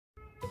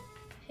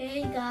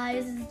Hey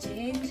guys, it's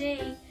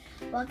J&J.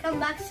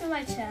 Welcome back to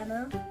my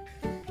channel.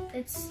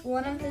 It's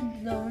one of the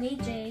Lonely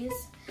Jays,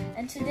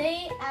 and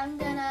today I'm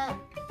gonna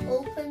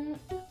open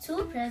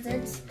two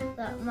presents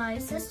that my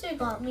sister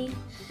got me,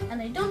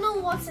 and I don't know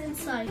what's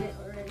inside it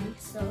already,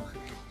 so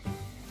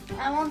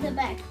I want the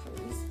bag,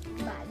 please.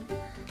 Bag.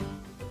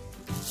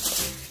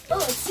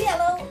 Oh, it's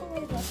yellow. Oh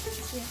my gosh,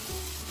 it's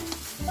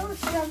yellow. Oh,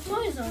 it's got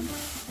toys on.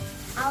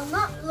 I'll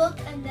not look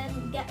and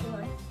then get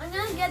one. I'm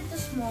gonna get the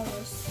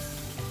smallest.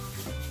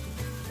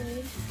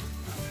 Okay.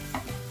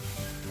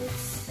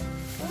 It's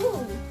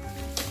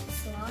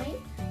slime.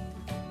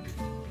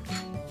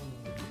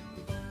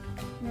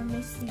 Let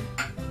me see.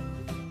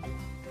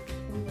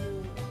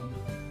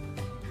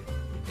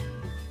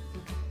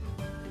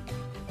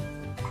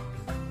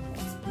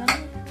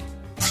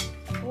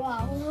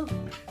 Wow.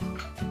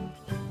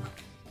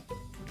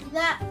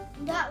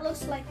 That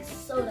looks like a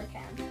soda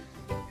can.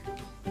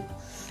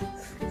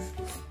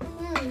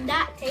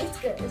 That tastes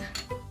good.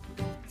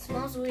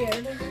 Smells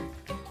weird.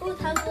 Oh, it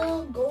has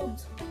little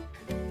gold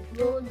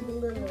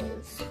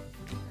glitters.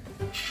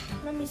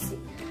 Let me see.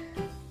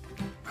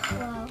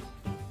 Wow.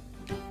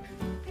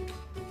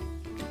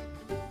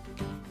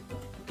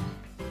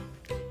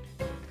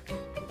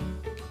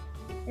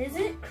 Is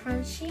it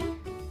crunchy?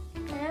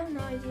 I have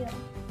no idea.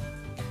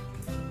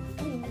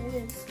 It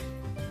is.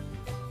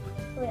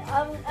 Wait,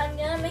 I'm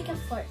gonna make a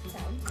fart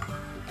sound.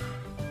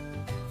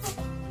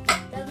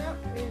 That's not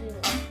really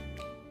loud.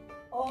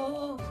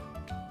 Oh.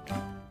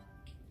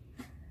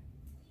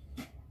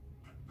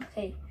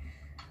 Okay,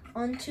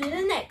 on to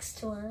the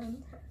next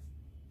one.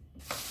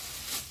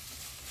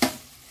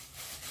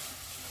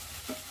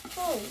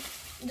 Oh,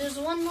 there's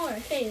one more.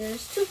 Okay,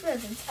 there's two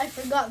presents. I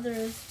forgot there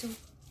was two.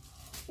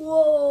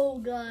 Whoa,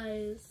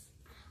 guys.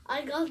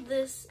 I got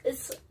this.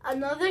 It's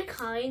another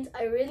kind.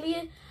 I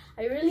really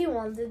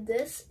wanted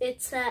this.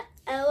 It's a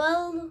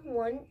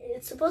LL1.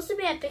 It's supposed to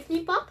be a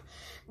Picnic Pop,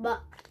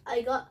 but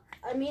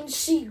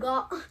she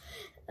got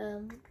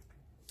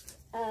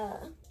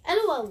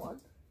LOL1.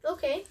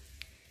 Okay.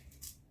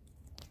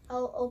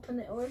 I'll open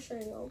it. Where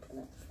should I open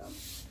it from?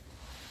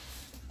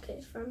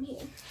 Okay, from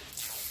here.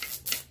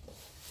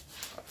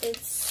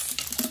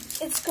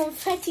 It's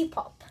confetti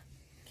pop.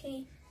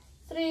 Okay.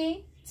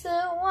 3, 2,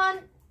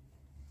 1.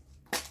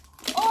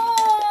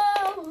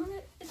 Oh,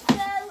 it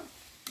fell.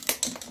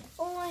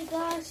 Oh my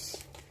gosh.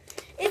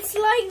 It's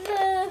like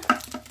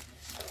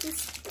this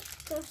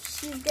stuff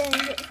she's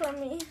getting it from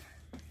me.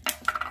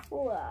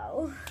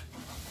 Wow.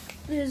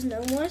 There's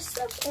no more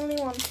stuff, only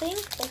one thing.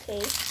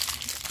 Okay.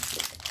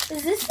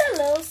 Is this the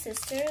Little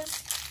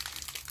Sisters?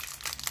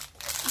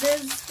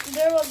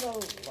 There was a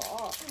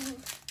lot.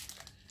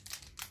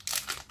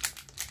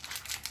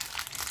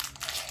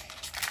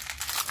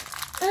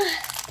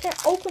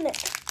 Can't open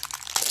it.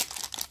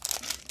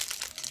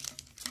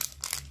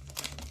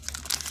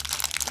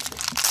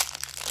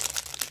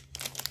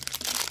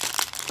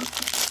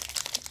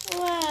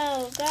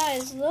 Wow,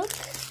 guys, look.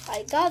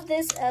 I got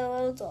this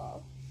LL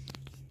doll.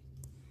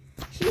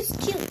 She's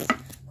cute.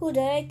 Who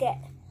did I get?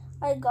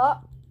 I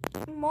got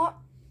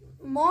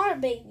Mar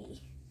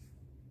Baby.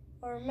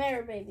 Or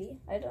Mare Baby.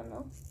 I don't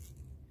know.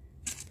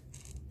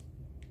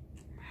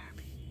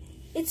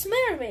 It's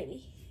Mare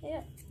Baby.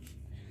 Yeah.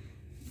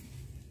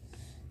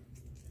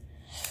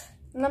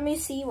 Let me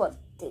see, what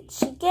did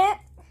she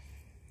get?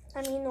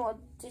 What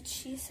did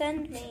she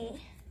send me?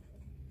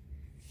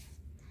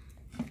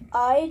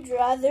 I'd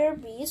rather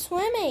be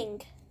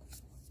swimming.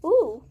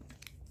 Ooh.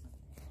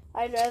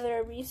 I'd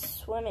rather be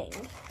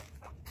swimming.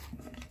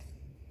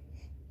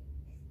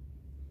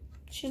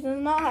 She does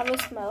not have a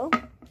smell.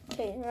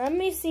 Okay, let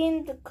me see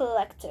in the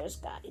collector's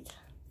guide.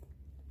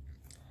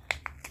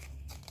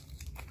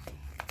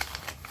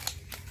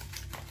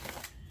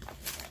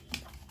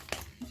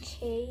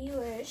 Okay,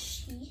 where is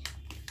she?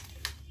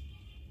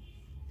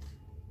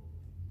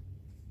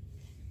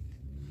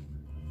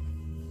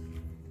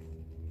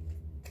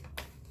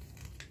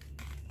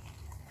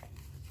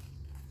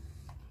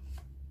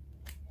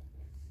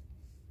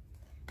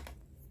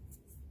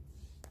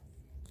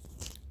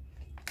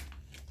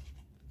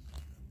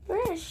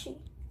 Where is she?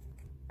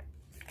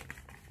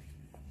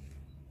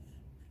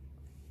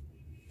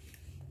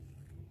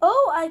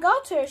 Oh, I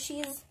got her.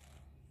 She's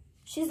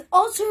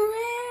ultra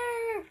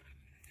rare.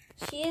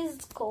 She is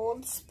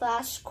called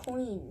Splash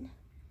Queen.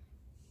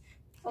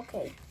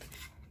 Okay.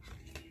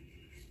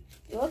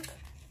 Look.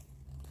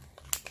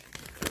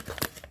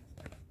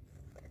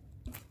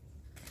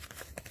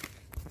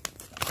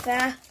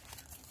 Ah.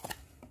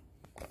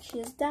 She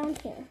is down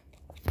here.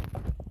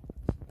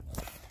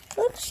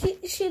 Look,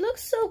 she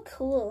looks so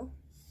cool.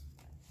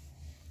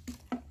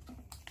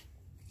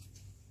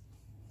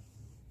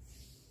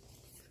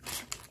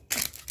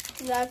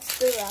 That's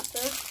the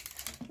wrapper.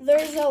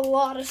 There's a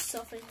lot of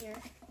stuff in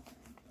here.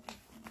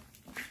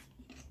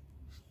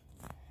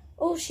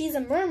 Oh, she's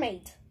a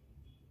mermaid.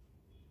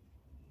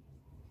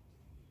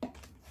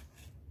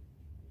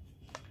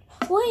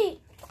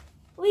 Wait,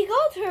 we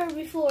got her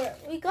before.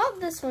 We got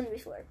this one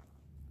before.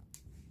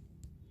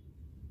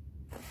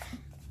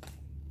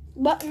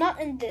 But not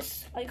in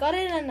this. I got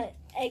it in an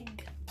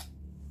egg.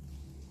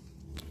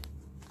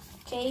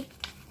 Okay,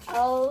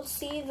 I'll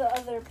see the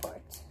other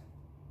part.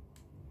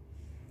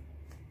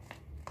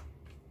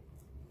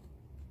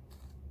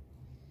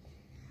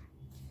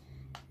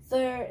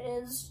 There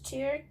is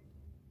cheer.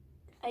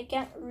 I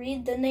can't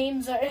read the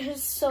names. Are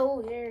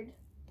so weird.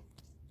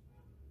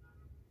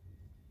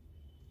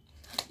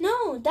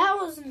 No, that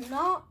was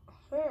not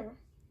her.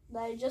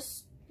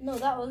 No,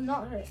 that was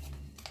not her.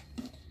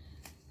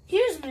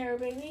 Here's Mirror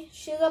Baby.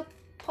 She's a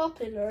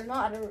popular,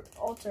 not an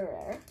ultra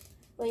rare.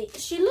 Wait,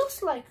 she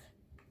looks like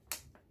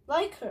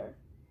her.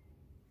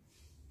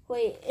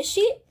 Wait, is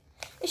she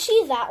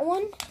that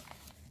one?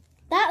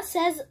 That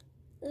says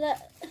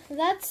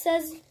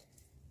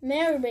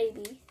Mirror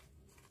Baby.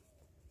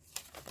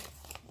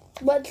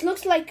 But it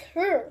looks like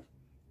her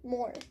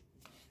more.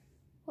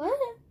 What?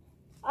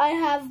 I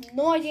have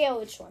no idea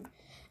which one.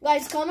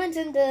 Guys, comment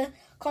in the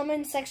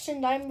comment section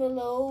down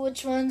below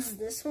which one's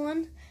this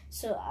one.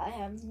 So I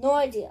have no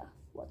idea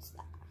what's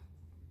that.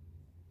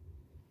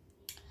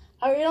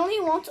 I really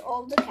want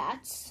all the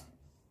cats.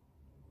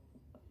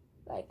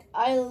 Like,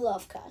 I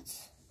love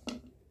cats.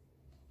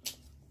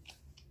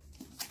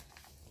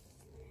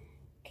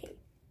 Okay,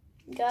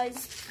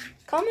 guys,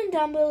 comment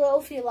down below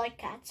if you like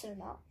cats or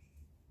not.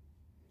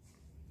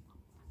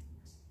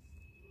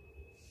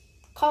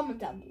 Comment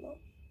down below.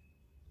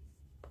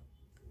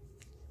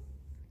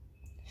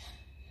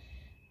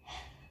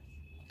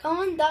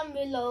 Comment down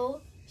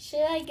below,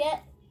 should I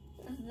get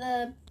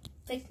the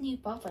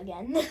Picnic Puff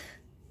again?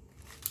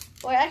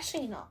 Or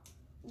actually not.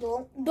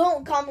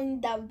 Don't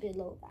comment down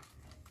below that.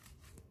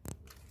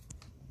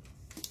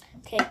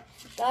 Okay,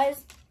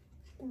 guys,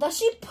 does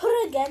she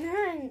put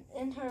again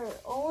in her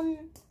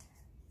own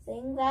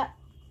thing?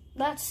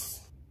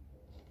 That's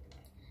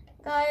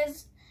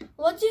guys,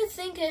 what do you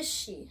think is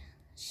she?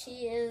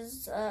 She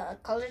is a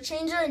color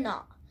changer or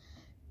not?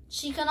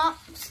 She cannot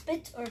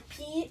spit or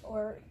pee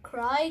or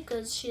cry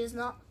because she is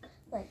not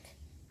like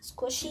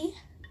squishy.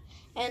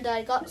 And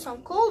I got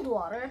some cold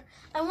water.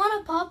 I want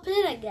to pop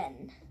it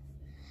again.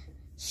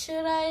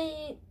 Should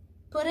I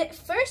put it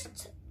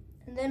first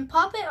and then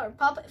pop it, or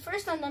pop it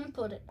first and then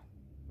put it?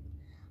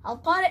 I'll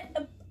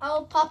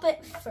pop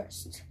it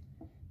first.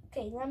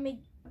 Okay, let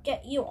me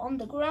get you on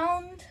the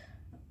ground.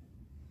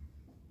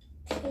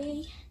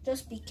 Okay,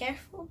 just be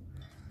careful.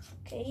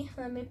 Okay,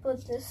 let me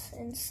put this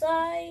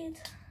inside.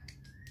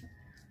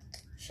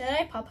 Should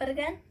I pop it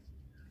again?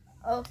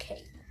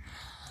 Okay.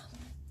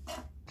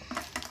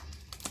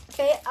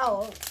 Okay,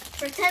 I'll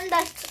pretend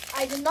that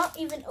I did not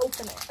even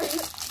open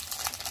it.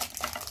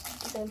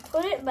 Then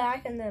put it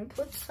back and then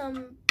put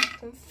some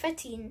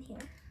confetti in here.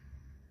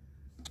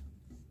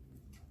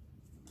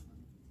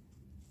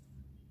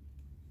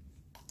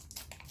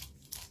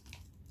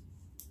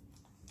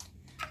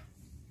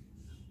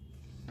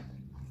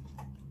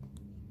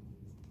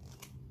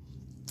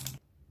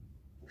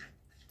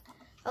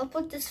 I'll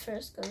put this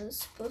first because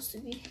it's supposed to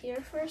be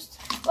here first.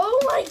 Oh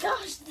my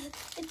gosh,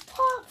 it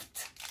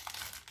popped!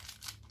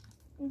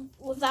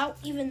 Without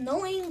even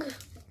knowing.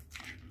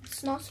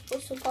 It's not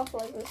supposed to pop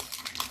like this.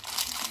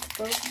 It's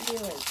supposed to be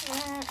like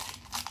that.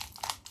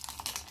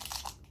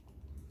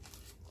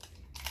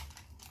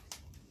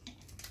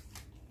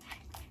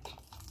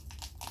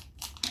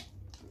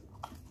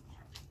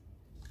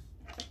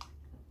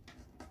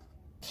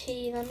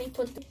 Okay, let me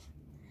put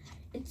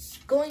it's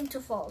going to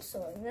fall,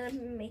 so I'm gonna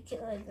make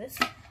it like this.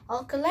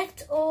 I'll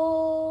collect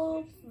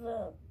all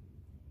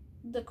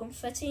the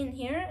confetti in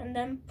here and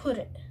then put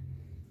it.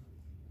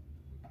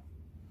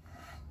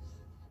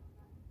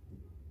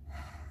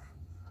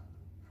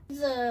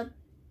 The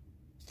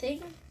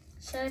thing,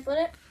 should I put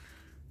it?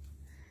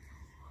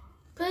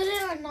 Put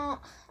it or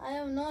not? I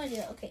have no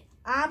idea. Okay,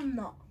 I'm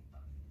not.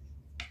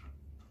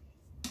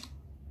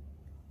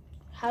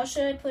 How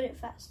should I put it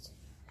fast?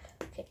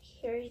 Okay,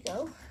 here you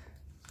go.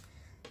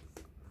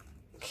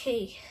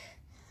 Okay,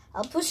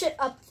 I'll push it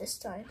up this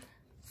time.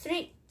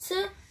 3,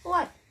 2,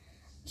 1.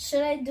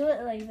 Should I do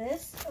it like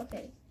this?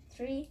 Okay,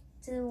 3,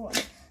 2, 1.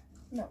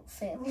 No,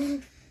 fail.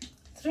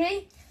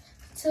 3,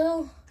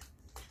 2,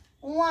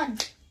 1.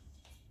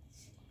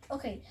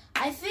 Okay,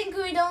 I think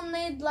we don't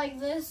need like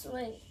this.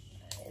 Wait,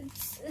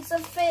 it's a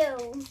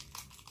fail.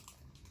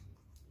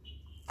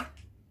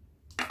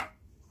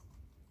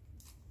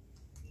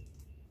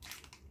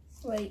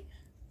 Wait.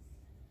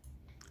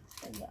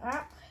 Like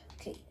that.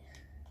 Okay.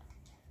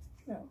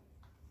 No.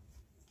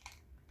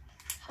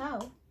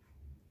 How?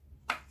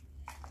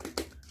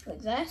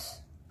 Like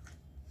this?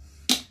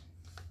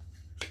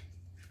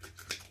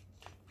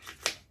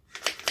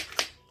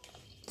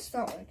 It's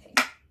not working.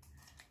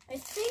 I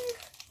think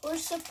we're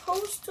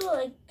supposed to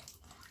like,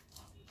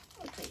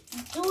 okay,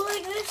 do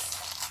like this.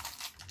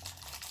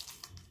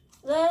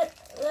 Let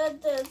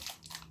the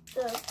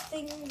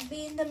thing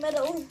be in the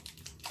middle.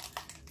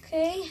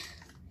 Okay.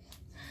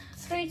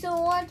 3, 2,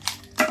 1.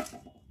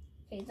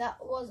 Okay, that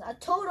was a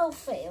total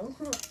fail.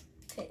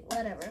 Okay,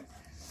 whatever.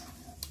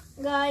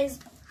 Guys,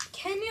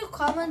 can you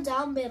comment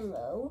down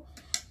below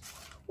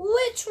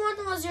which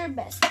one was your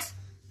best?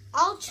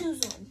 I'll choose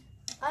one.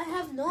 I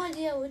have no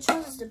idea which one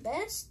is the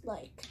best.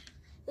 Like,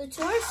 the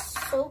two are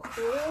so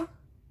cool.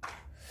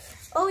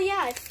 Oh yeah,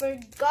 I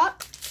forgot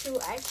to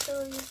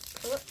actually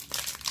put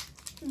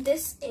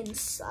this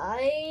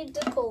inside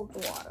the cold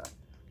water.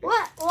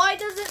 What? Why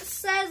does it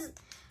says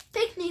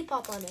Pikmi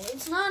Pop on it?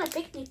 It's not a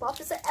Pikmi Pop,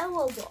 it's an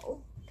LOL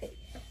ball. Okay,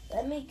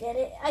 let me get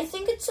it. I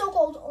think it's so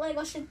cold. Oh my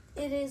gosh,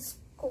 it is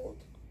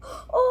cold.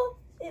 Oh,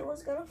 it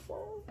was gonna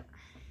fall.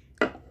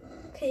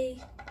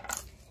 Okay,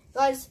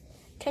 guys,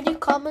 can you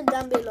comment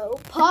down below?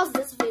 Pause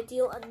this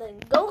video and then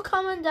go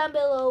comment down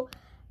below.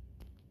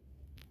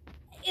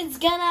 It's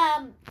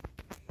gonna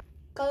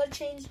color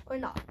change or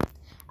not.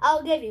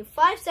 I'll give you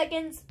 5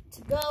 seconds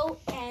to go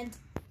and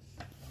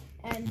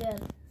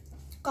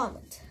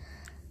comment.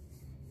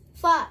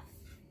 5,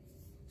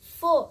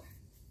 4,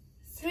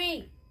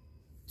 3,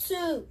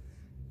 2,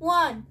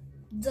 1.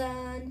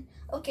 Done.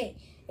 Okay,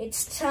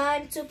 it's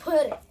time to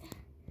put it.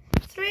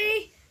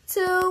 3,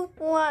 2,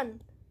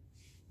 1.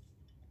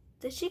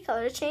 Did she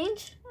color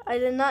change? I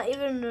did not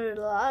even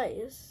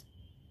realize.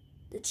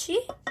 Did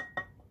she?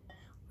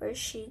 Or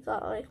she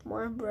got like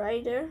more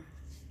brighter?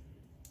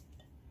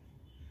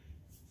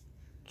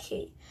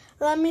 Okay,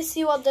 let me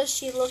see what does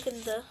she look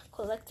in the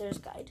collector's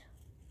guide.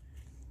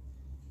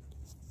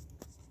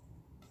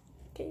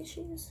 Okay,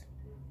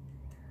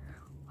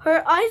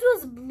 her eyes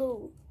was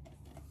blue.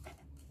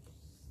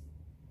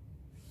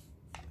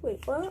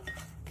 Wait, what?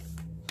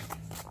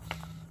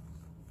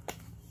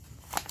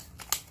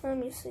 Let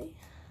me see.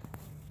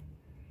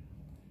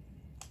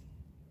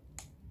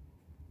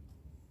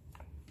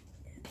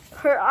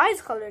 Her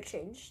eyes color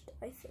changed,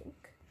 I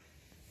think.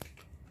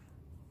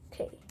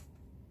 Okay.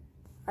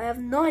 I have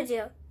no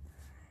idea.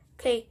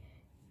 Okay.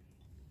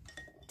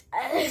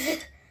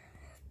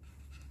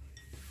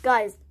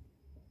 Guys,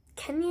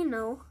 can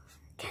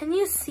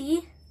you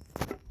see?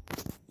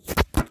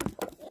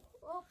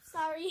 Oh,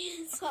 sorry.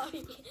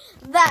 Sorry.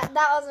 That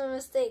was a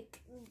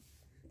mistake.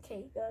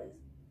 Okay, guys.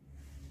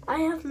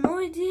 I have no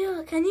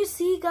idea. Can you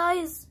see,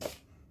 guys?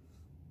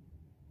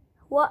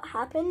 What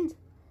happened?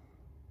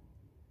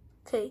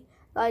 Okay,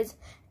 guys.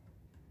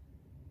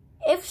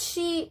 If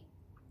she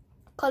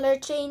color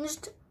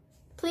changed,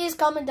 please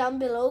comment down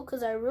below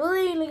because I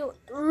really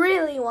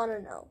want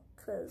to know.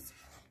 Because,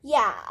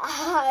 yeah,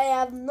 I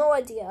have no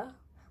idea.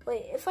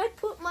 Wait, if I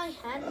put my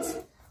hands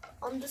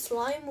on the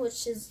slime,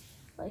 which is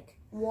like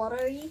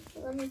watery,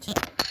 let me try.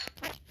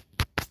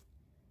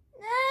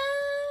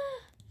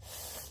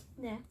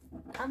 Nah,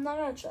 I'm not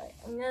gonna try.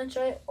 I'm gonna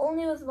try it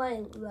only with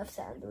my left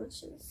hand,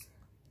 which is.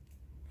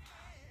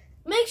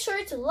 Make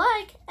sure to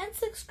like and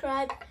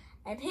subscribe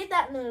and hit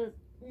that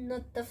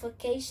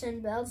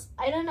notification bells.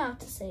 I don't know how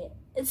to say it.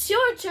 It's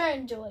your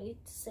turn, Joy,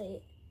 to say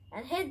it.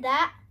 And hit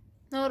that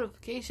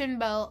notification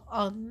bell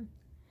on.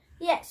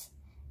 Yes.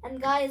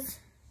 And guys,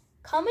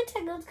 comment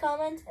a good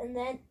comment and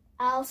then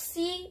I'll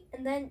see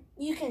and then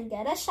you can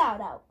get a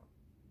shout out.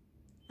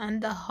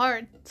 And a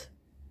heart.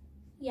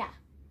 Yeah.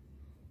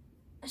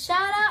 A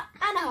shout out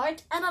and a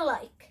heart and a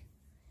like.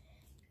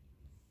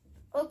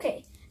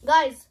 Okay,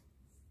 guys.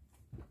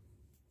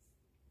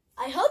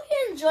 I hope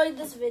you enjoyed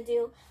this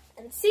video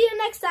and see you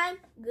next time.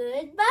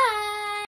 Goodbye.